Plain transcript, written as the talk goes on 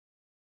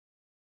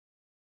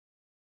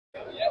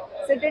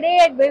So today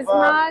at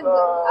Bizemag,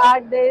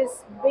 at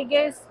this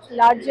biggest,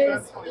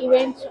 largest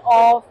event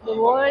of the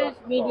world,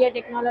 media,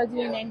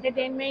 technology and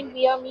entertainment,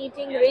 we are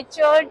meeting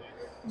Richard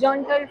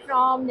Jonker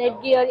from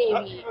Netgear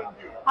AV.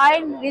 Hi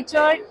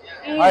Richard,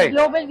 he is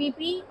Global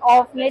VP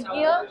of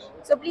Netgear.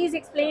 So please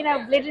explain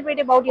a little bit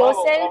about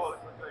yourself,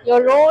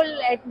 your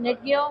role at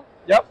Netgear.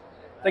 Yep,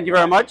 thank you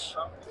very much.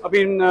 I've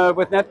been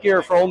with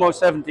Netgear for almost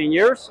 17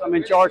 years. I'm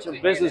in charge of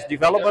business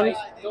development.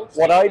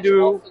 What I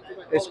do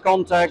is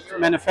contact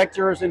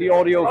manufacturers in the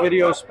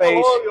audio-video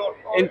space,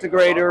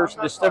 integrators,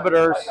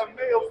 distributors,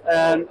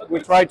 and we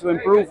try to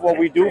improve what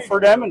we do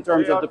for them in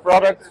terms of the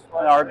product,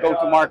 our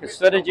go-to-market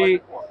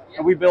strategy,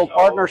 and we build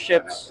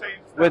partnerships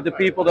with the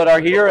people that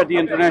are here at the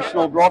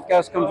International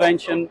Broadcast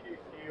Convention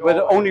with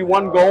only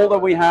one goal that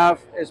we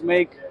have is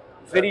make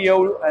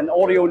video and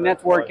audio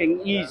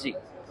networking easy.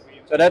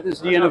 So that is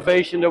the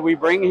innovation that we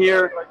bring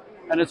here,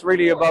 and it's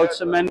really about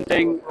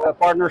cementing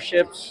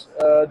partnerships,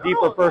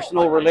 deeper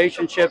personal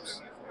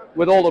relationships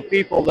with all the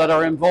people that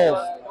are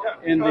involved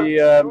in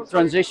the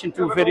transition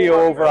to video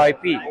over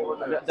IP.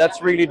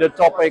 That's really the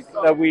topic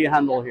that we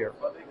handle here.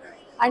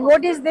 And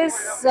what is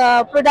this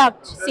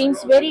product?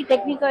 Seems very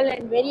technical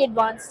and very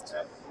advanced.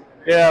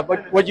 Yeah,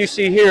 but what you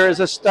see here is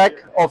a stack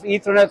of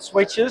Ethernet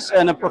switches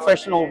and a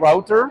professional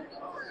router,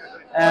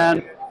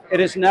 and it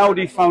is now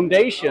the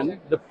foundation,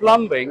 the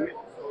plumbing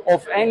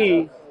of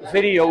any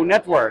video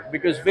network,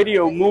 because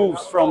video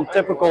moves from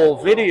typical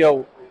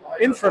video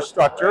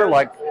infrastructure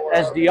like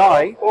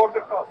SDI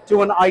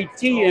to an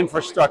IT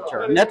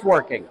infrastructure,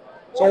 networking.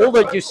 So all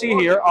that you see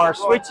here are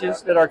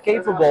switches that are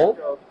capable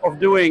of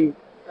doing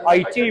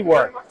IT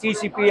work,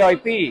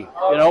 TCP/IP,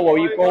 you know,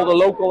 what you call the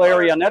local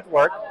area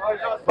network.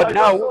 But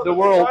now the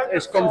world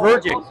is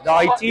converging. The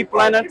IT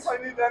planet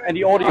and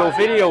the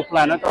audio-video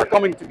planet are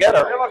coming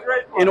together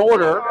in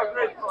order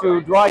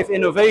to drive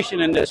innovation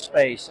in this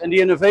space. And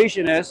the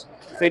innovation is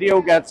video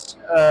gets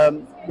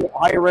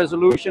higher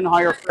resolution,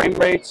 higher frame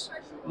rates,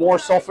 more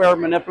software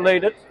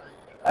manipulated.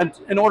 And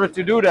in order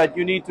to do that,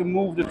 you need to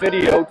move the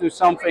video to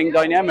something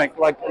dynamic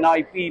like an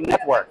IP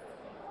network.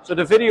 So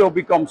the video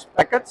becomes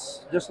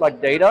packets, just like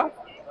data,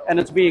 and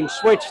it's being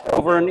switched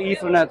over an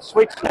Ethernet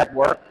switch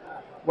network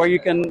where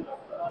you can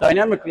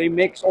dynamically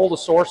mix all the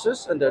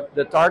sources and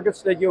the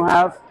targets that you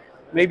have,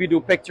 maybe do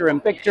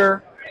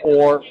picture-in-picture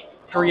or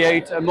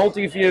create a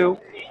multi-view.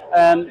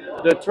 And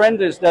the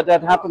trend is that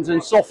that happens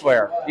in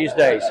software these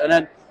days. And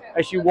then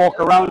as you walk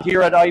around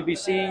here at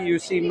IBC, you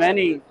see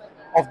many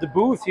of the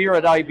booths here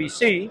at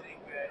IBC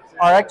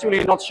are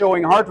actually not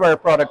showing hardware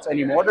products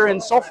anymore. They're in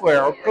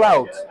software or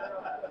cloud.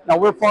 Now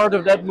we're part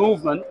of that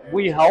movement.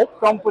 We help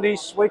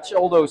companies switch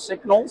all those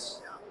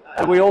signals,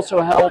 and we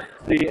also help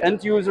the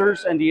end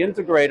users and the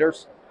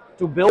integrators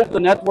to build the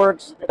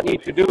networks that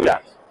need to do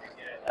that.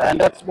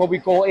 And that's what we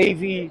call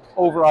AV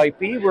over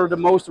IP. We're the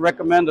most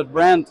recommended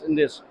brand in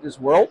this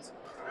world.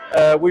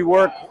 We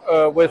work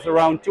with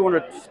around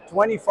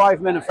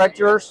 225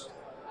 manufacturers,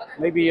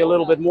 maybe a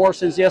little bit more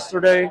since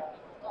yesterday.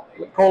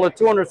 We call it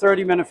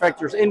 230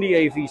 manufacturers in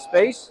the AV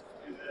space.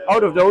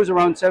 Out of those,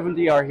 around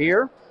 70 are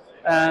here.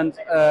 And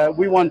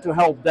we want to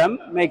help them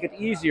make it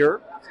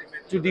easier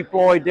to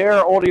deploy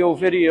their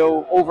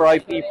audio-video over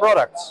IP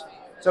products.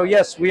 So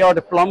yes, we are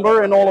the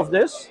plumber in all of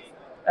this.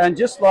 And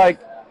just like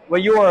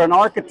when you are an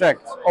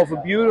architect of a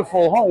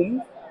beautiful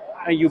home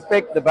and you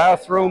pick the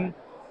bathroom,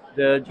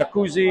 the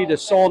jacuzzi, the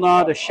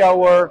sauna, the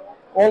shower,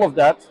 all of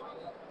that,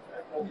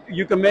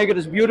 you can make it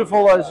as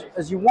beautiful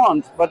as you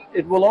want, but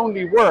it will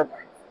only work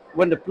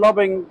when the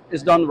plumbing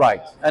is done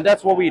right. And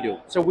that's what we do.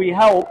 So we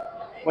help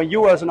when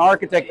you as an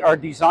architect are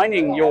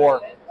designing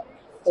your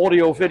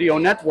audio-video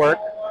network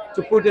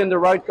to put in the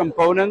right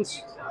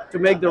components, to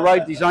make the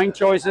right design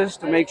choices,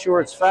 to make sure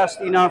it's fast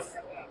enough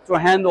to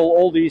handle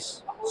all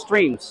these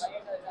streams.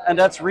 And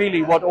that's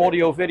really what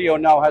audio-video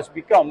now has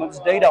become. It's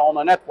data on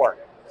a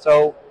network.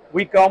 So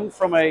we come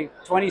from a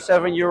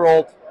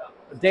 27-year-old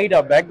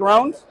data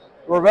background.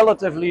 We're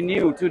relatively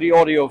new to the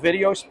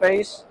audio-video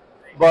space,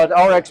 but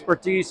our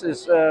expertise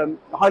is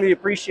highly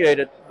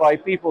appreciated by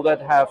people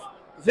that have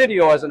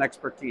video as an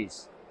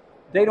expertise.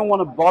 They don't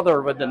want to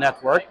bother with the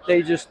network,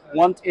 they just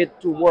want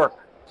it to work.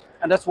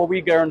 And that's what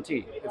we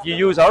guarantee. If you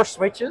use our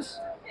switches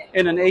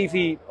in an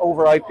AV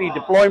over IP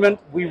deployment,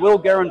 we will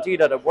guarantee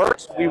that it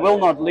works. We will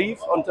not leave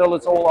until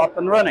it's all up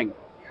and running.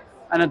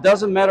 And it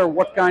doesn't matter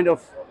what kind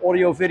of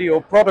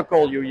audio-video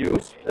protocol you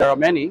use, there are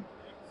many.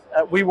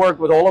 We work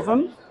with all of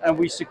them, and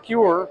we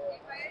secure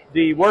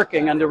the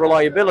working and the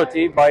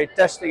reliability by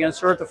testing and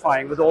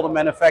certifying with all the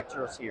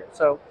manufacturers here.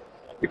 So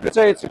you could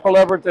say it's a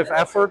collaborative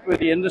effort with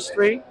the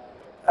industry.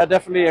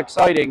 Definitely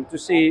exciting to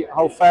see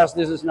how fast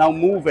this is now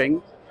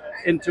moving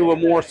into a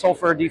more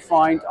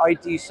software-defined,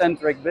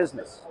 IT-centric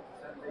business.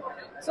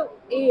 So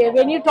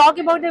when you talk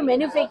about the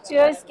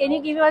manufacturers, can you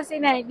give us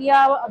an idea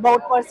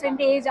about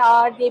percentage?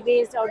 Are they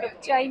based out of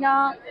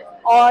China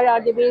or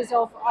are they based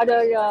of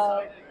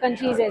other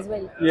countries as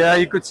well? Yeah,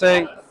 you could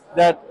say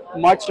that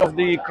much of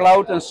the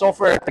cloud and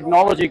software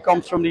technology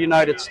comes from the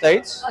United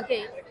States.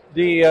 Okay.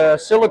 the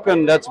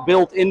silicon that's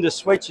built in the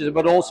switches,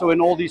 but also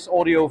in all these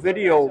audio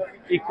video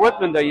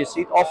equipment that you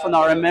see, often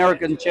are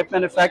American chip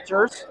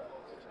manufacturers,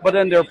 but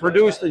then they're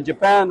produced in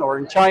Japan or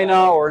in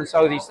China or in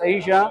Southeast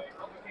Asia.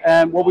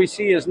 And what we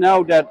see is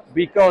now that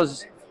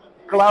because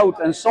cloud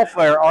and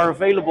software are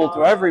available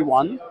to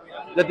everyone,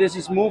 that this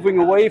is moving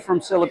away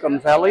from Silicon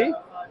Valley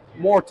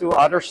more to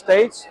other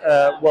states.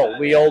 Well,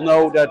 we all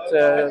know that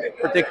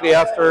particularly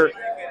after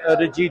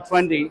the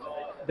G20,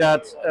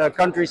 that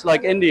countries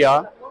like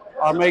India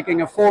are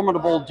making a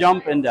formidable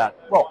jump in that.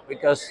 Well,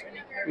 because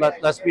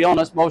let's be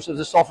honest, most of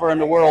the software in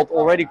the world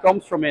already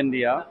comes from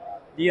India.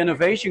 The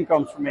innovation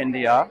comes from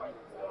India.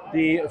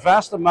 The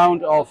vast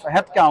amount of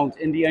headcount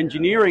in the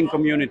engineering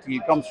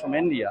community comes from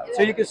India.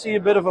 So you can see a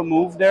bit of a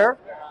move there.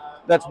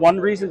 That's one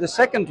reason. The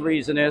second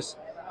reason is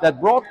that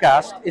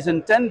broadcast is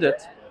intended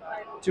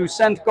to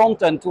send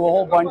content to a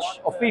whole bunch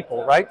of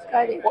people, right?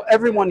 Well,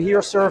 everyone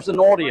here serves an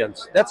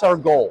audience. That's our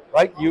goal,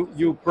 right?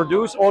 You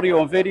produce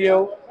audio and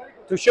video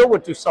to show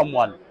it to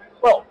someone.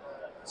 Well,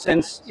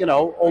 since, you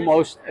know,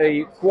 almost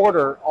a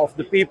quarter of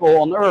the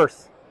people on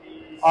earth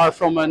are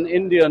from an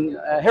Indian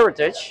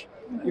heritage,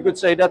 you could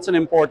say that's an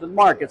important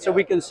market. So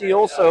we can see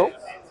also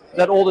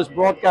that all this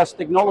broadcast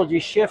technology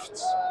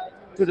shifts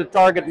to the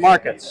target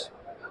markets.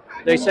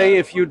 They say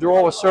if you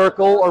draw a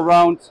circle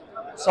around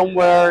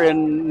somewhere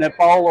in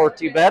Nepal or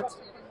Tibet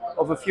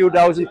of a few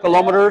thousand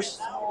kilometers,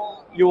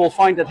 you will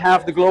find that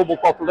half the global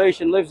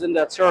population lives in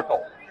that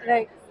circle.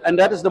 Right. And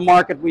that is the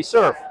market we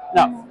serve.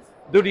 Now,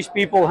 do these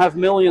people have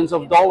millions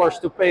of dollars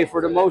to pay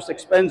for the most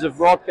expensive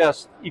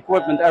broadcast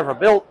equipment ever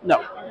built?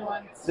 No.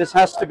 This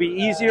has to be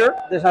easier.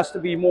 This has to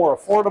be more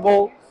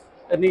affordable.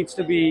 It needs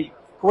to be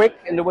quick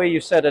in the way you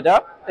set it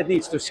up. It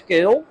needs to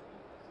scale.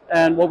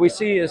 And what we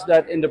see is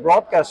that in the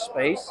broadcast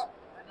space,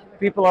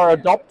 people are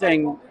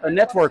adopting a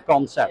network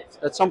concept.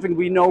 That's something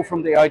we know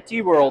from the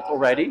IT world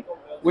already,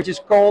 which is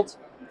called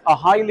a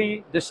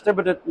highly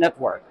distributed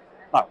network.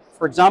 Now,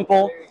 for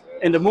example,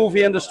 in the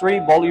movie industry,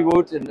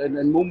 Bollywood, in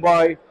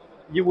Mumbai,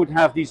 you would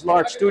have these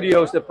large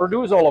studios that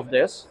produce all of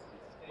this.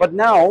 But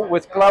now,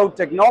 with cloud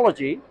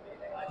technology,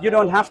 you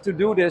don't have to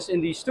do this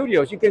in these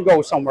studios. You can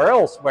go somewhere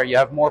else where you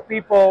have more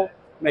people,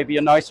 maybe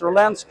a nicer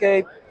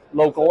landscape,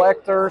 local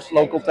actors,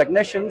 local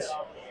technicians.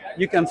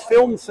 You can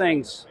film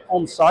things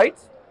on site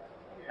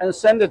and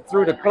send it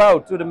through the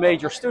cloud to the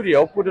major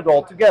studio, put it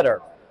all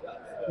together.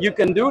 You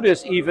can do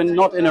this even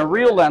not in a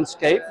real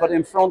landscape, but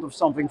in front of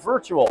something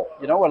virtual.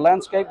 You know, a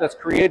landscape that's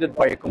created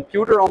by a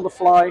computer on the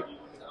fly,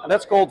 and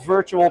that's called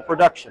virtual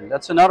production.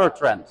 That's another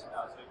trend.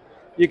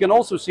 You can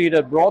also see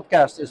that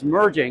broadcast is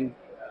merging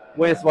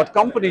with what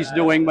companies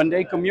doing when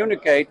they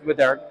communicate with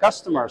their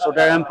customers or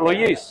their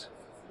employees.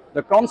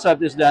 The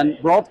concept is then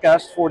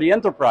broadcast for the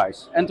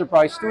enterprise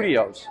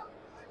studios.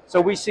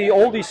 So we see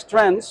all these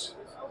trends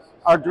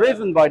are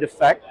driven by the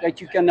fact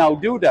that you can now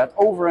do that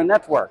over a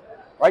network,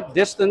 right?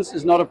 Distance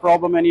is not a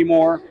problem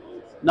anymore.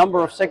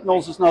 Number of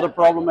signals is not a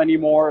problem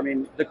anymore. I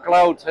mean, the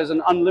cloud has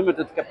an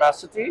unlimited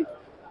capacity.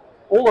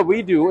 All that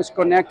we do is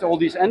connect all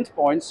these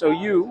endpoints so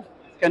you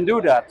can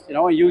do that, you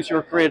know, and use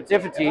your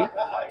creativity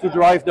to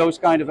drive those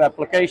kind of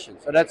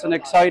applications. So that's an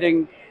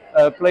exciting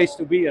place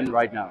to be in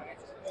right now.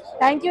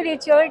 Thank you,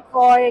 Richard,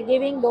 for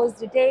giving those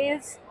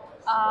details.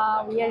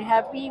 We are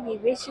happy. We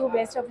wish you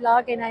best of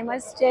luck. And I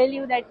must tell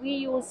you that we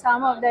use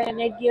some of the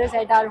Netgears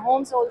at our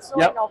homes also,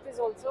 and office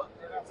also.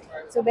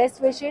 So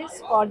best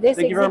wishes for this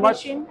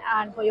exhibition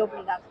and for your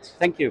product.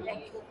 Thank you.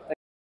 Thank you.